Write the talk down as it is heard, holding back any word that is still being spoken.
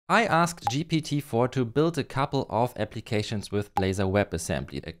I asked GPT-4 to build a couple of applications with Blazor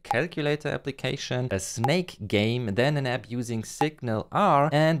WebAssembly, a calculator application, a snake game, then an app using SignalR,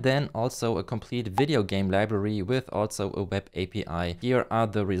 and then also a complete video game library with also a web API. Here are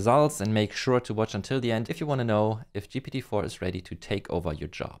the results, and make sure to watch until the end if you want to know if GPT-4 is ready to take over your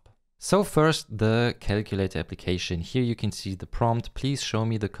job. So first, the calculator application. Here you can see the prompt. Please show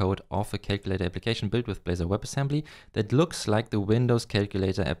me the code of a calculator application built with Blazor WebAssembly that looks like the Windows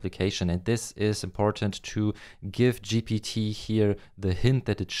calculator application. And this is important to give GPT here the hint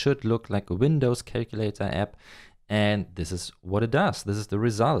that it should look like a Windows calculator app. And this is what it does. This is the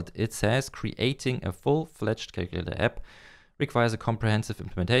result. It says creating a full-fledged calculator app requires a comprehensive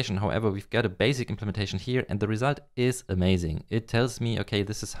implementation. However, we've got a basic implementation here and the result is amazing. It tells me, okay,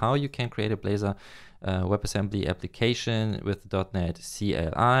 this is how you can create a Blazor WebAssembly application with .NET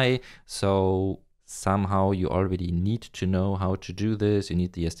CLI. So somehow you already need to know how to do this. You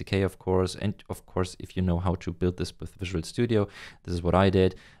need the SDK, of course. And of course, if you know how to build this with Visual Studio, this is what I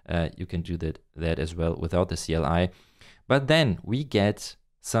did. You can do that as well without the CLI. But then we get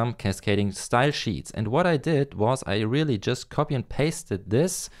some cascading style sheets. And what I did was I really just copy and pasted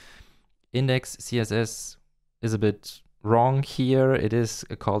this. Index CSS is a bit wrong here. It is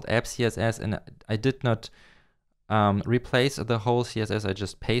called app CSS, and I did not replace the whole CSS. I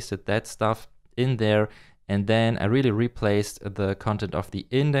just pasted that stuff in there. And then I really replaced the content of the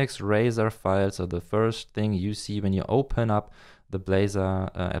index razor file. So the first thing you see when you open up the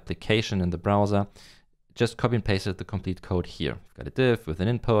Blazor application in the browser, just copy and pasted the complete code here. We've got a div with an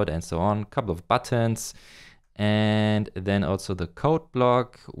input and so on, a couple of buttons, and then also the code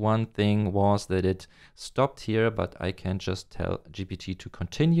block. One thing was that it stopped here, but I can just tell GPT to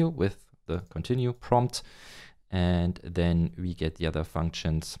continue with the continue prompt, and then we get the other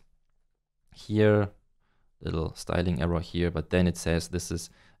functions here. Little styling error here, but then it says this is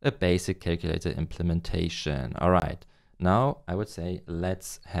a basic calculator implementation. All right, now I would say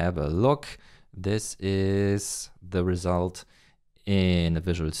let's have a look. This is the result in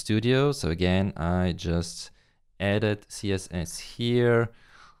Visual Studio. So again, I just added CSS here.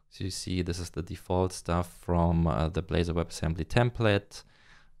 So you see this is the default stuff from the Blazor WebAssembly template.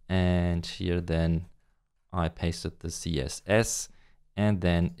 And here then I pasted the CSS. And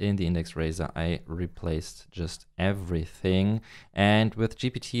then in the index razor, I replaced just everything. And with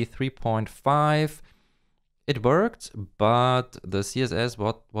GPT 3.5, it worked, but the CSS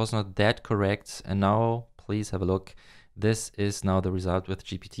was not that correct. And now please have a look. This is now the result with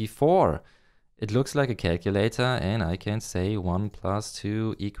GPT-4. It looks like a calculator, and I can say 1 +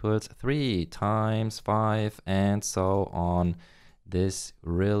 2 = 3 times 5 and so on. This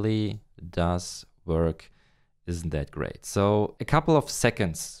really does work. Isn't that great? So a couple of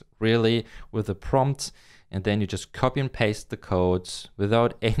seconds really with a prompt, and then you just copy and paste the code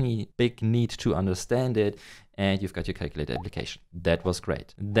without any big need to understand it, and you've got your calculator application. That was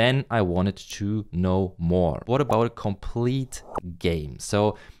great. Then I wanted to know more. What about a complete game?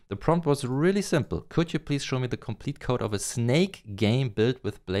 So the prompt was really simple. Could you please show me the complete code of a snake game built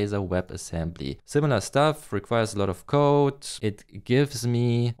with Blazor WebAssembly? Similar stuff, requires a lot of code. It gives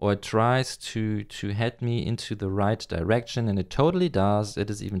me, or it tries to head me into the right direction, and it totally does. It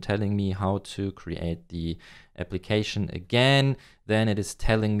is even telling me how to create the application again. Then it is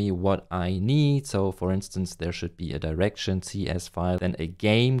telling me what I need. So for instance, there should be a direction CS file, then a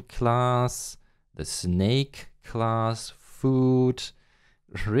game class, the snake class, food.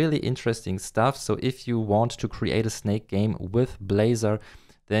 Really interesting stuff. So if you want to create a snake game with Blazor,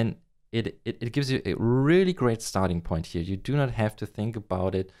 then it gives you a really great starting point here. You do not have to think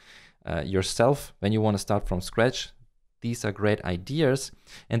about it yourself when you want to start from scratch. These are great ideas.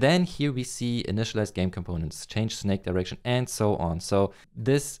 And then here we see initialize game components, change snake direction, and so on. So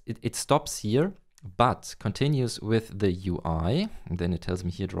this, it stops here, but continues with the UI. And then it tells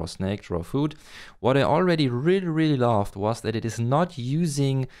me here, draw snake, draw food. What I already really loved was that it is not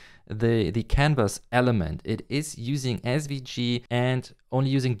using the canvas element. It is using SVG and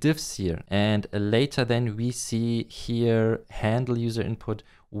only using divs here. And later then we see here handle user input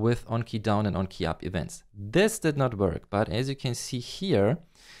with onKey down and onKey up events. This did not work, but as you can see here,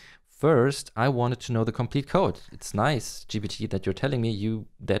 first I wanted to know the complete code. It's nice, GPT, that you're telling me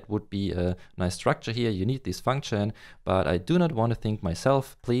that would be a nice structure here. You need this function, but I do not want to think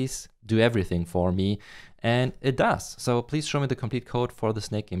myself. Please do everything for me. And it does. So please show me the complete code for the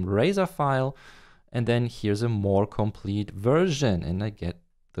snake game razor file. And then here's a more complete version. And I get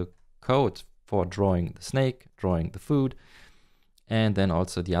the code for drawing the snake, drawing the food, and then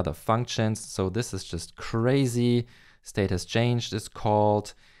also the other functions. So this is just crazy. State has changed is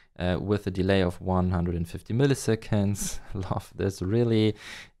called. with a delay of 150 milliseconds. Love this, really.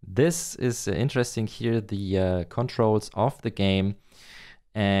 This is interesting here, the controls of the game.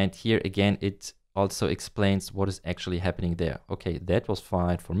 And here again, it also explains what is actually happening there. Okay, that was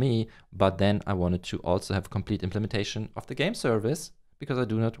fine for me, but then I wanted to also have complete implementation of the game service because I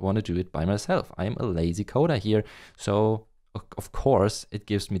do not want to do it by myself. I am a lazy coder here. So of course, it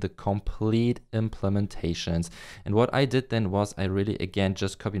gives me the complete implementations. And what I did then was I really, again,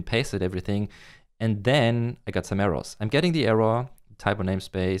 just copy and pasted everything. And then I got some errors. I'm getting the error, typo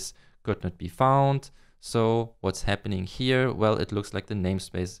namespace could not be found. So what's happening here? Well, it looks like the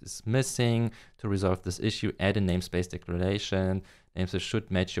namespace is missing. To resolve this issue, add a namespace declaration. Namespace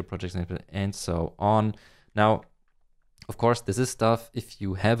should match your project's name and so on. Now, of course, this is stuff, if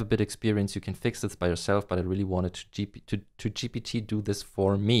you have a bit experience, you can fix this by yourself, but I really wanted to GPT do this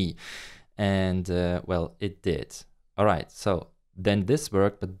for me. And well, it did. All right, so then this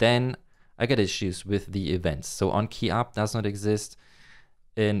worked, but then I got issues with the events. So onKeyUp does not exist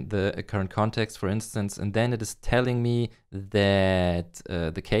in the current context, for instance, and then it is telling me that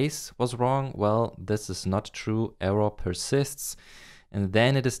the case was wrong. Well, this is not true, error persists. And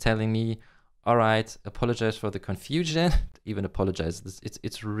then it is telling me, all right, apologize for the confusion. Even apologize,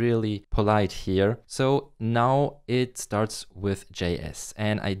 it's really polite here. So now it starts with JS,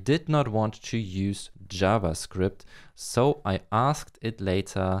 and I did not want to use JavaScript. So I asked it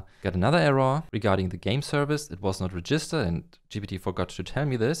later, got another error regarding the game service. It was not registered and GPT forgot to tell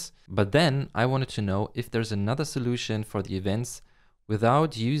me this. But then I wanted to know if there's another solution for the events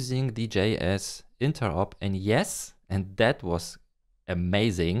without using the JS interop. And yes, and that was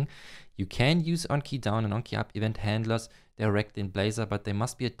amazing. You can use onKeyDown and onKeyUp event handlers directly in Blazor, but they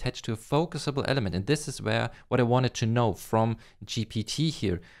must be attached to a focusable element. And this is where what I wanted to know from GPT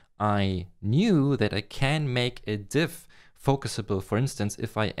here. I knew that I can make a div focusable, for instance,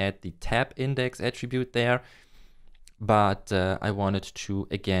 if I add the tab index attribute there. But I wanted to,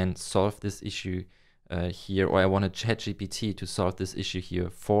 again, solve this issue here, or I wanted ChatGPT to solve this issue here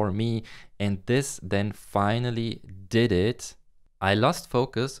for me. And this then finally did it. I lost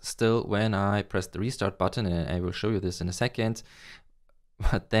focus still when I pressed the restart button, and I will show you this in a second.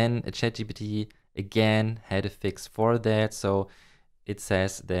 But then ChatGPT again had a fix for that. So it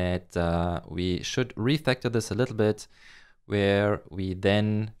says that we should refactor this a little bit, where we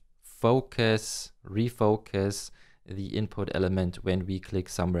then refocus the input element when we click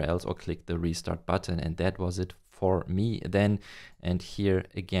somewhere else or click the restart button. And that was it for me then. And here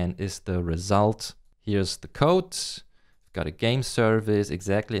again is the result. Here's the code. Got a game service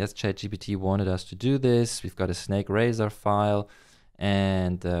exactly as ChatGPT wanted us to do this. We've got a snake razor file,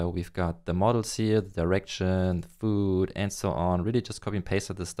 and we've got the models here, the direction, the food, and so on. Really just copy and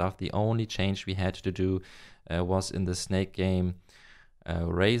pasted the stuff. The only change we had to do was in the snake game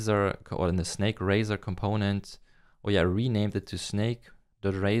razor, or in the snake razor component. Oh yeah, I renamed it to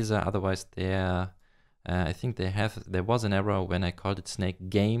snake.razor. Otherwise, I think there was an error when I called it snake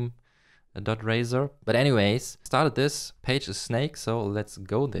game. .razor. But anyways, started this. Page is snake, so let's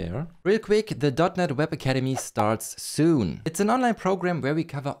go there. Real quick, the .NET Web Academy starts soon. It's an online program where we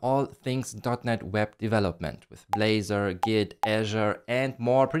cover all things .NET Web development with Blazor, Git, Azure, and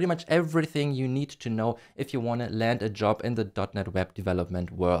more. Pretty much everything you need to know if you want to land a job in the .NET Web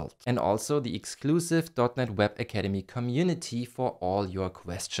development world. And also the exclusive .NET Web Academy community for all your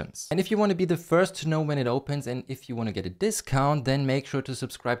questions. And if you want to be the first to know when it opens, and if you want to get a discount, then make sure to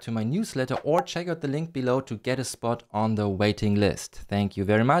subscribe to my newsletter or check out the link below to get a spot on the waiting list. Thank you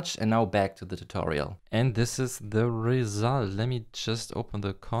very much. And now back to the tutorial. And this is the result. Let me just open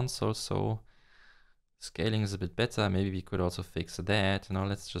the console so scaling is a bit better. Maybe we could also fix that. Now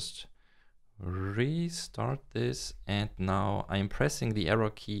let's just restart this. And now I'm pressing the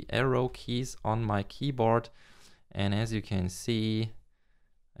arrow keys on my keyboard. And as you can see,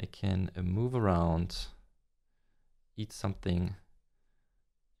 I can move around, eat something,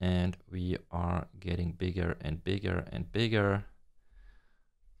 and we are getting bigger and bigger and bigger.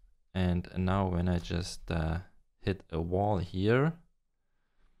 And now when I just hit a wall here,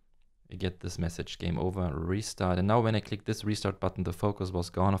 I get this message, game over, restart. And now when I click this restart button, the focus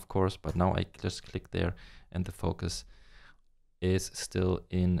was gone, of course, but now I just click there and the focus is still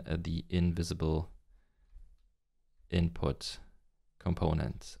in the invisible input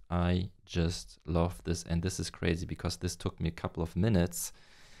component. I just love this, and this is crazy because this took me a couple of minutes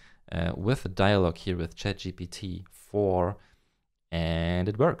with a dialogue here with ChatGPT-4, and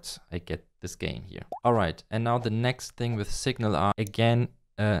it worked. I get this game here. All right, and now the next thing with SignalR. Again,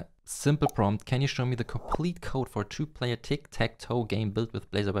 simple prompt. Can you show me the complete code for a two-player tic-tac-toe game built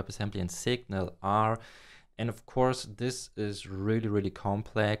with Blazor WebAssembly and SignalR? And of course, this is really, really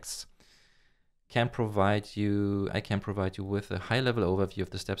complex. I can provide you with a high-level overview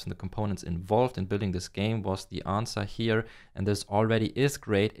of the steps and the components involved in building this game was the answer here. And this already is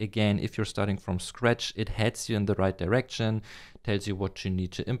great. Again, if you're starting from scratch, it heads you in the right direction, tells you what you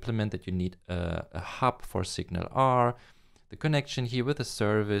need to implement, that you need a hub for SignalR, the connection here with the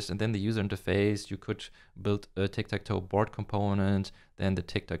service, and then the user interface. You could build a tic-tac-toe board component, then the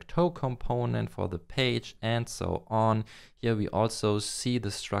tic-tac-toe component for the page, and so on. Here we also see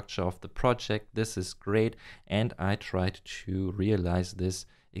the structure of the project. This is great, and I tried to realize this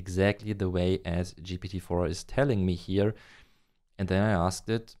exactly the way as GPT-4 is telling me here. And then I asked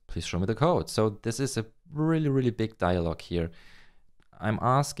it, please show me the code. So this is a really, really big dialogue here. I'm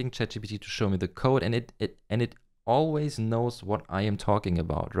asking ChatGPT to show me the code, and it always knows what I am talking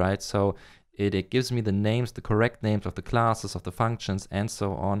about, right? So it gives me the names, the correct names of the classes, of the functions, and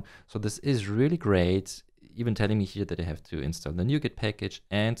so on. So this is really great, even telling me here that I have to install the NuGet package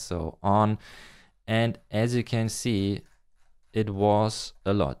and so on. And as you can see, it was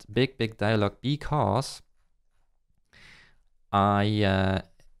a lot. Big dialogue, because I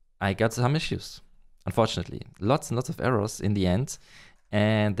got some issues, unfortunately. Lots and lots of errors in the end.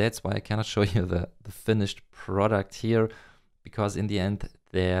 And that's why I cannot show you the finished product here, because in the end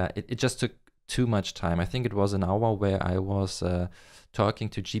it just took too much time. I think it was an hour where I was talking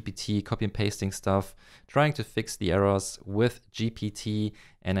to GPT, copy and pasting stuff, trying to fix the errors with GPT,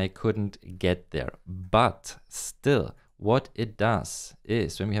 and I couldn't get there. But still, what it does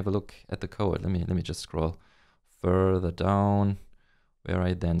is, when we have a look at the code, let me just scroll further down where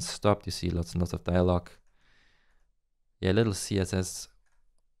I then stopped. You see lots and lots of dialogue. Yeah, little CSS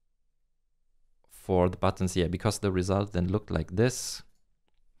for the buttons here, because the result then looked like this.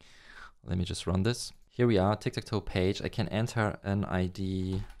 Let me just run this. Here we are, tic-tac-toe page. I can enter an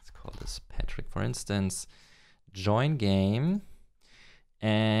ID. Let's call this Patrick, for instance. Join game.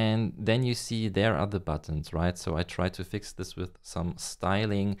 And then you see there are the buttons, right? So I tried to fix this with some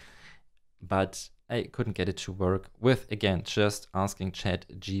styling, but I couldn't get it to work with, again, just asking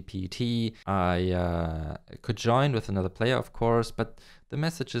ChatGPT. I could join with another player, of course, but the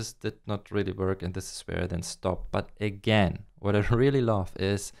messages did not really work, and this is where I then stopped. But again, what I really love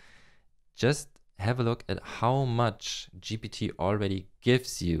is just have a look at how much GPT already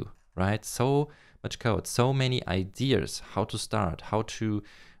gives you, right? So much code, so many ideas, how to start, how to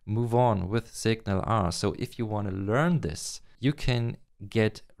move on with SignalR. So if you want to learn this, you can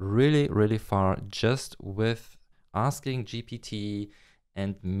get really, really far just with asking GPT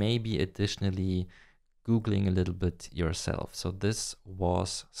and maybe additionally Googling a little bit yourself. So this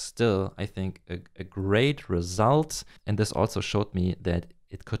was still, I think, a great result. And this also showed me that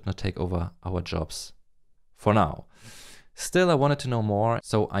it could not take over our jobs for now. Still, I wanted to know more,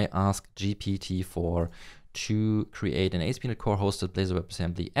 so I asked GPT-4 to create an ASP.NET Core hosted Blazor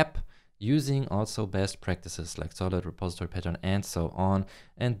WebAssembly app using also best practices like solid repository pattern and so on.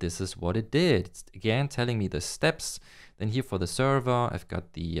 And this is what it did. It's again telling me the steps. Then here for the server, I've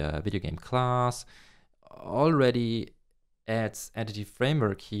got the video game class. Already adds entity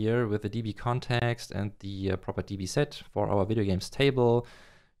framework here with the DB context and the proper DB set for our video games table.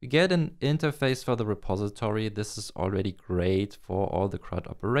 We get an interface for the repository. This is already great for all the CRUD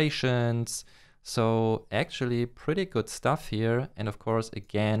operations. So actually pretty good stuff here. And of course,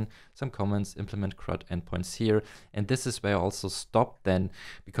 again, some comments, implement CRUD endpoints here. And this is where I also stopped then,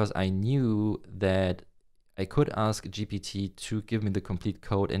 because I knew that I could ask GPT to give me the complete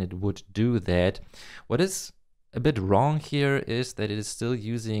code and it would do that. What is a bit wrong here is that it is still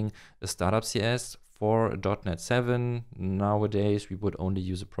using a startup CS for .NET 7. Nowadays, we would only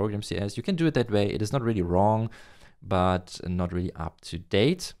use a program CS. You can do it that way. It is not really wrong, but not really up to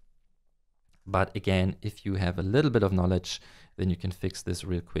date. But again, if you have a little bit of knowledge, then you can fix this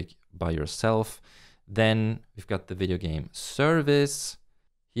real quick by yourself. Then we've got the video game service.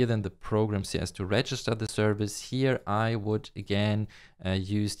 Here then the program CS to register the service. Here I would again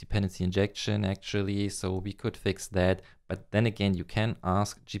use dependency injection actually, so we could fix that. But then again, you can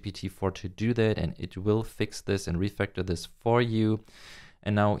ask GPT-4 to do that and it will fix this and refactor this for you.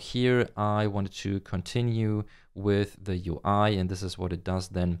 And now here I wanted to continue with the UI, and this is what it does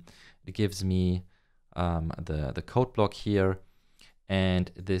then. It gives me the code block here.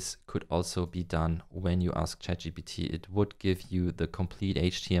 And this could also be done when you ask ChatGPT. It would give you the complete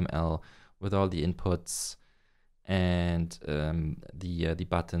HTML with all the inputs and the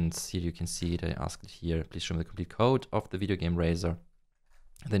buttons. Here you can see it. I asked it here, please show me the complete code of the video game Razor.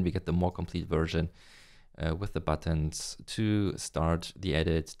 Then we get the more complete version with the buttons to start the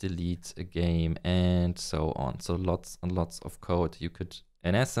edit, delete a game, and so on. So lots and lots of code you could,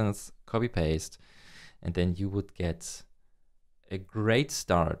 in essence, copy paste and then you would get a great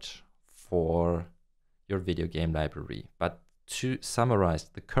start for your video game library. But to summarize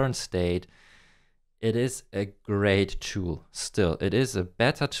the current state, it is a great tool still. It is a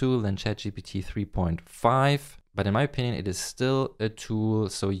better tool than ChatGPT 3.5, but in my opinion, it is still a tool.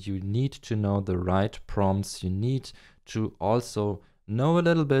 So you need to know the right prompts. You need to also know a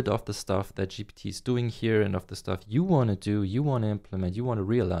little bit of the stuff that GPT is doing here and of the stuff you want to do, you want to implement, you want to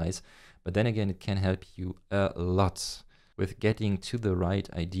realize. But then again, it can help you a lot with getting to the right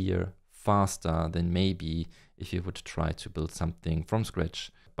idea faster than maybe if you would try to build something from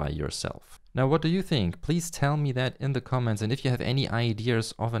scratch by yourself. Now, what do you think? Please tell me that in the comments. And if you have any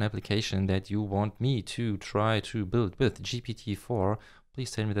ideas of an application that you want me to try to build with GPT-4,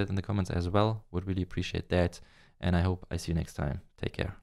 please tell me that in the comments as well. Would really appreciate that. And I hope I see you next time. Take care.